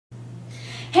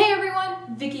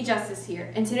Vicky Justice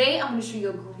here, and today I'm going to show you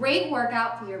a great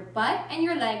workout for your butt and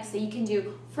your legs that you can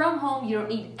do from home. You don't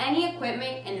need any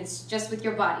equipment, and it's just with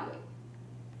your body weight.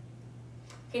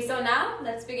 Okay, so now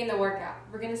let's begin the workout.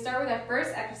 We're going to start with our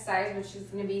first exercise, which is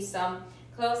going to be some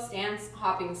close stance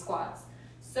hopping squats.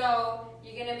 So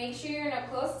you're going to make sure you're in a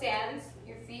close stance,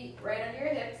 your feet right under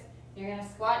your hips. You're going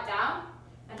to squat down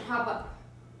and hop up.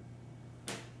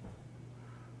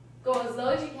 Go as low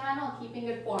as you can while keeping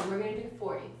good form. We're going to do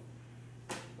 40.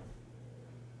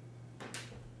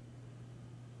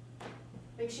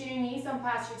 Make sure your knees don't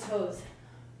pass your toes,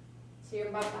 so your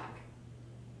butt back.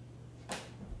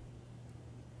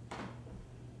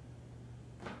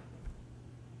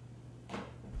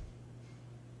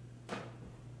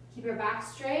 Keep your back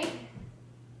straight.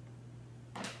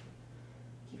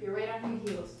 Keep your weight on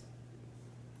your heels.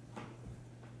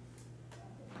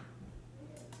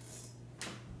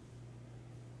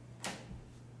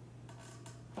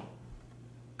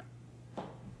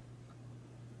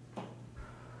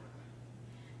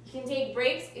 You can take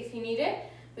breaks if you need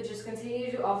it, but just continue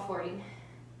to do all 40.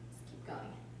 Just keep going.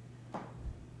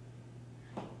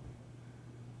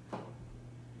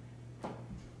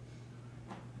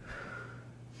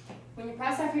 When you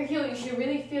press off your heel, you should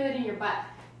really feel it in your butt.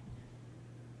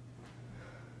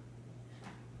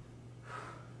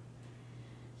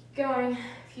 Keep going.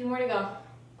 A few more to go.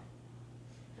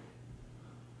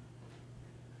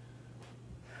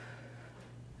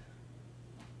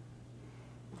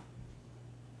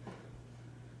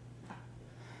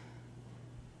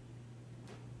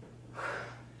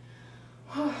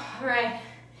 All right,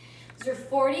 these are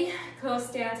 40 close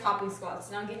stance hopping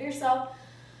squats. Now give yourself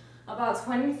about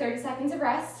 20 to 30 seconds of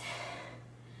rest,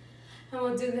 and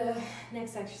we'll do the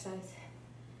next exercise.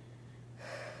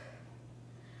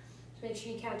 Just make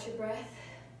sure you catch your breath.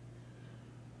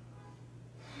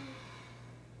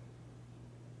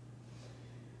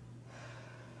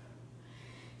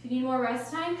 If you need more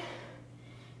rest time,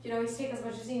 you can always take as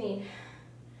much as you need.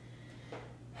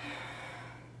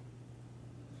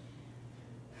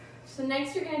 So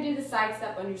next you're going to do the side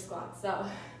step under squat. So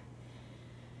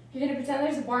you're going to pretend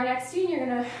there's a bar next to you and you're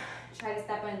going to try to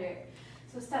step under it.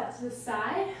 So step to the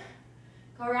side,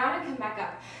 go around and come back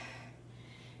up.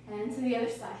 And to the other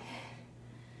side.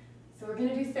 So we're going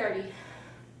to do 30.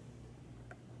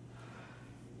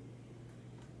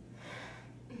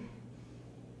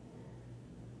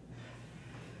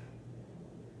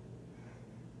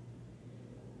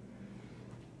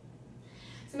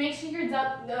 So make sure you're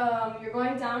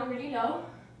going down really low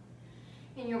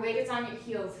and your weight is on your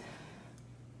heels.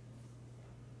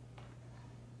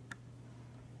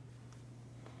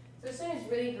 So this one is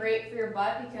really great for your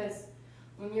butt because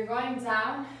when you're going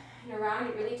down and around,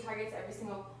 it really targets every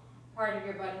single part of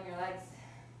your butt and your legs.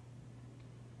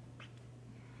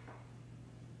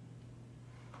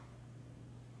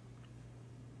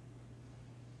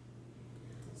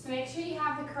 So make sure you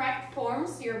have the correct form,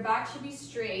 so your back should be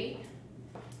straight.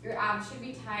 Your abs should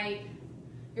be tight.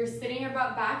 You're sitting your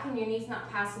butt back and your knees not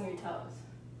passing your toes.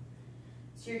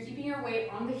 So you're keeping your weight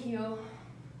on the heel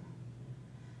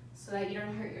so that you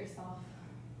don't hurt yourself.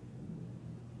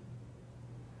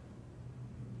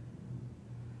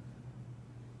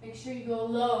 Make sure you go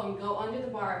low and go under the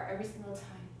bar every single time.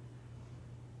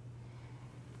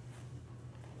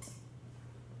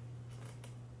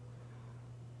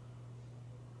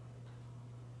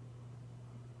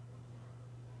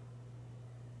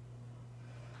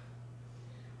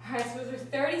 Alright, so those are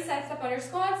 30 sets up under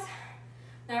squats.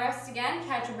 Now rest again,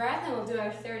 catch your breath, and we'll do our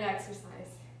third exercise.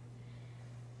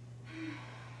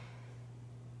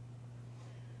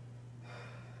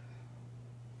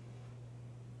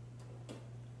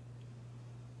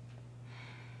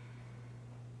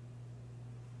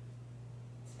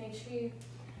 Just make sure you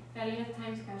got enough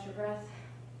time to catch your breath.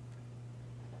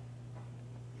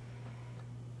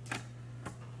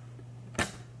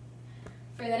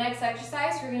 For the next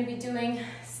exercise, we're going to be doing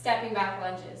stepping back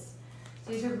lunges.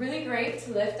 So these are really great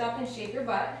to lift up and shape your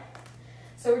butt.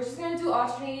 So we're just going to do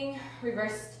alternating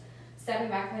reverse stepping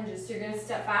back lunges. So you're going to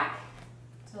step back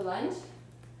to lunge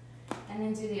and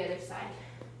then do the other side.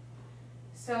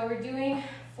 So we're doing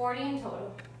 40 in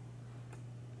total.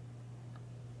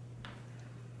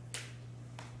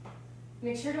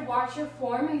 Make sure to watch your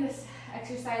form in this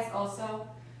exercise also.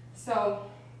 So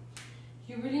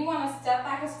you really want to step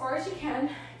back as far as you can,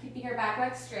 keeping your back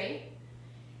leg straight.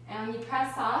 And when you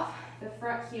press off the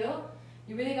front heel,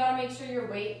 you really got to make sure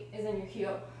your weight is in your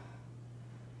heel.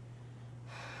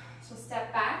 So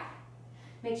step back.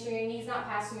 Make sure your knees not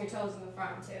passing your toes in the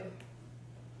front too.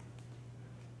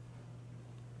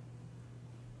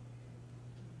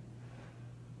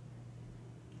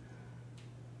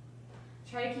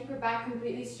 Try to keep your back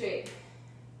completely straight.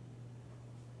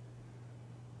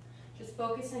 Just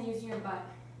focus on using your butt.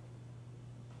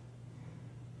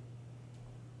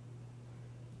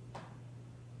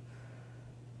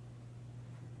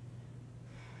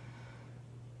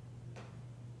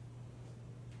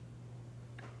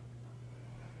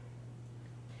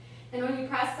 And when you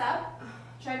press up,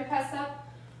 try to press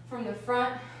up from the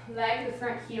front leg, the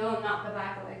front heel, and not the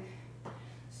back leg,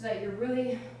 so that you're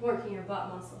really working your butt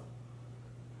muscle.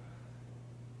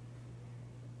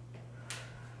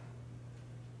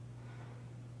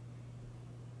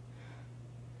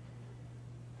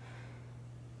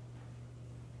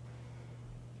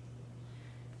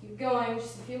 Keep going,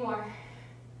 just a few more.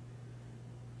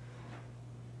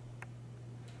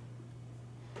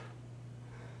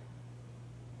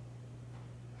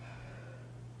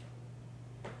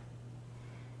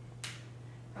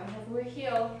 Over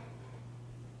heel.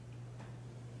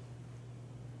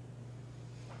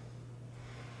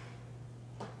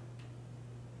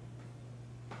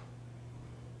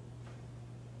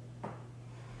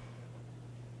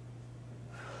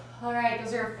 All right,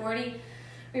 those are 40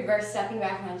 reverse stepping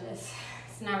back lunges.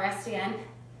 So now rest again.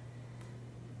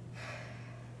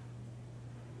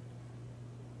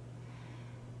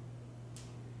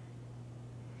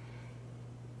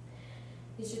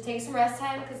 You should take some rest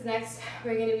time because next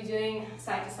we're going to be doing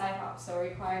side to side hops, so it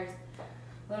requires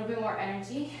a little bit more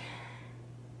energy.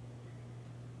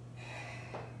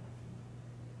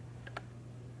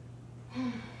 So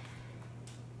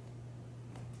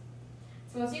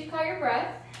once you've caught your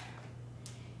breath,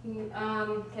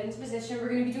 get into position. We're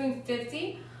going to be doing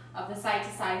 50 of the side to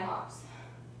side hops.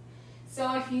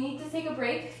 So if you need to take a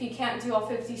break, if you can't do all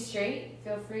 50 straight,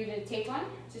 feel free to take one.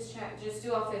 Just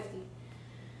do all 50.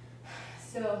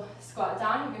 So squat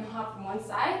down, you're going to hop from one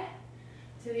side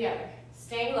to the other.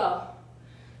 Staying low.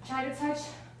 Try to touch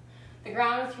the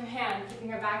ground with your hand, keeping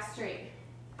your back straight.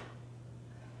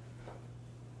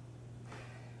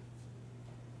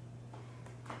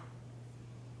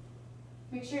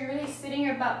 Make sure you're really sitting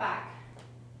your butt back.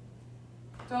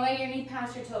 Don't let your knee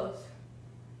pass your toes.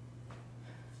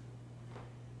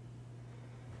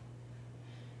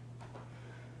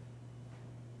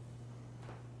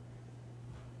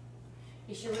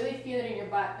 You should really feel it in your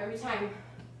butt every time.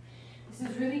 This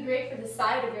is really great for the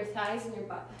side of your thighs and your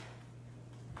butt.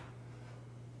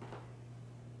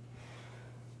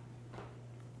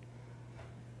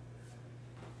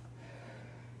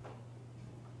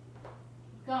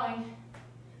 Keep going.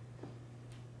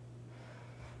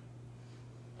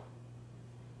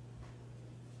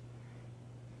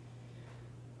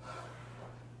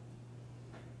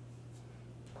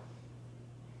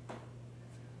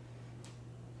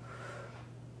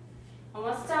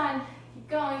 Almost done. Keep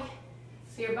going.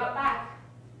 See your butt back.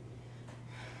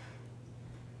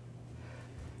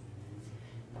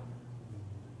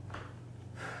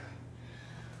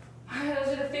 Alright,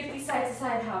 those are the 50 side to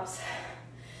side hops.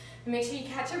 Make sure you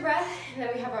catch your breath, and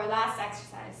then we have our last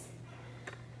exercise.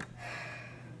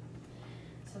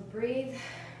 So breathe.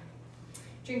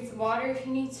 Drink some water if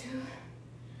you need to.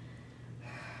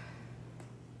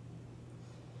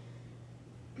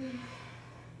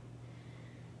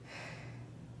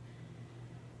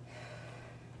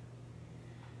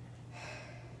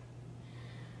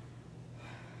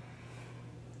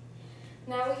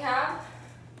 Now we have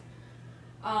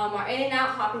our in and out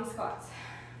hopping squats.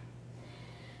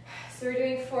 So we're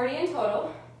doing 40 in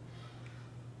total.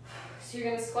 So you're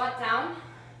going to squat down,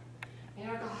 and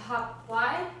you're going to hop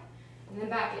wide, and then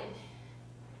back in.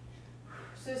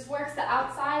 So this works the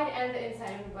outside and the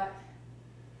inside of the butt.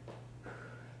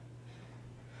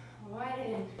 Wide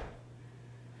in.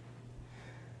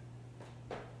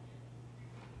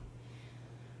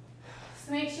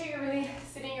 So make sure you're really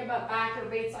sitting your butt back, your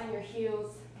weight's on your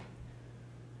heels.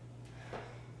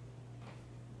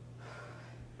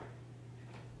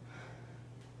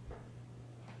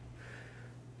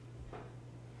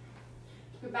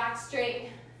 Keep your back straight.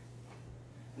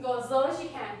 Go as low as you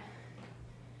can.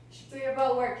 You should feel your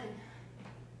butt working.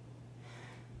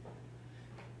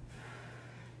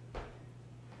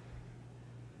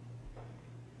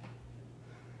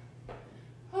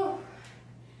 A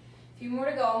few more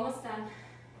to go, almost done.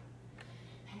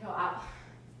 And go out.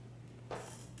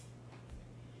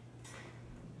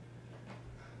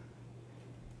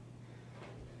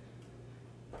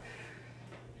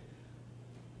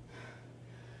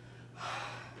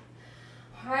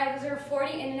 All right, those are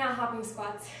 40 in and out hopping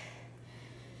squats.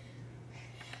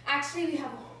 Actually, we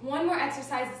have one more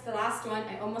exercise. It's the last one.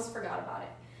 I almost forgot about it.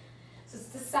 So it's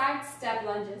the side step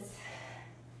lunges.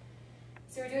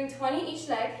 So we're doing 20 each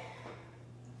leg.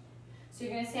 So So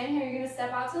you're gonna stand here, you're gonna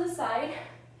step out to the side,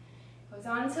 goes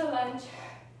on to lunge,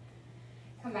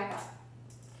 come back up.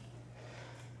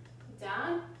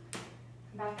 Down,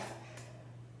 back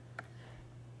up.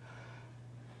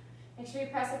 Make sure you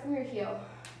press up from your heel.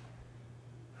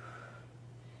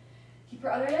 Keep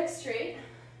your other leg straight.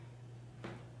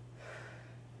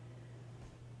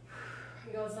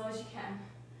 You go as low as you can.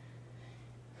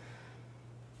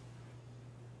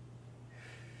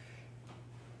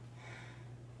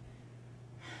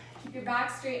 Keep your back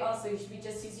straight also, you should be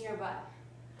just using your butt.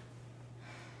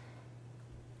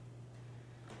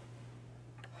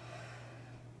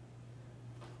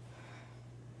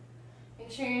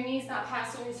 Make sure your knees not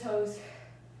passing your toes.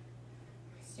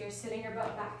 So you're sitting your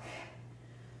butt back.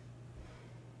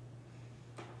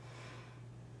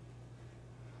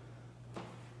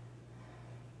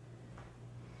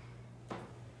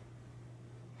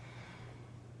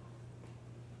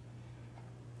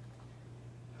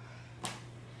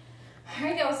 All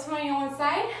right, that was 20 on one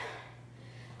side.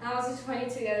 Now let's do 20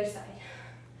 to the other side.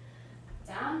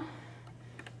 Down,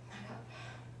 back up.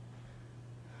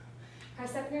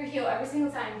 Press up your heel every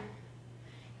single time.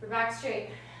 Keep your back straight.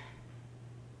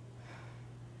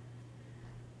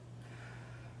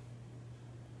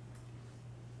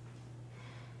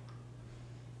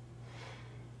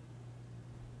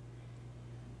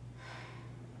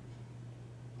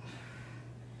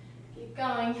 Keep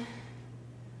going.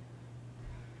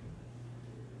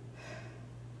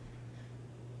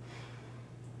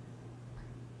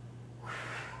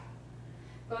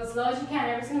 Go as low as you can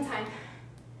every single time.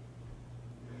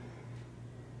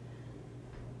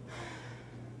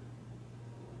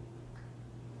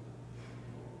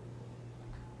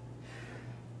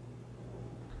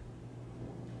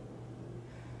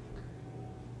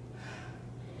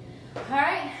 All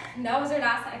right, that was our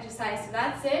last exercise. So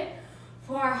that's it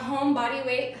for our home body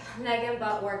weight leg and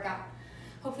butt workout.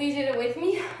 Hopefully you did it with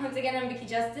me. Once again, I'm Vicky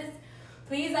Justice.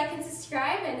 Please like and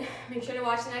subscribe and make sure to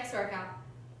watch the next workout.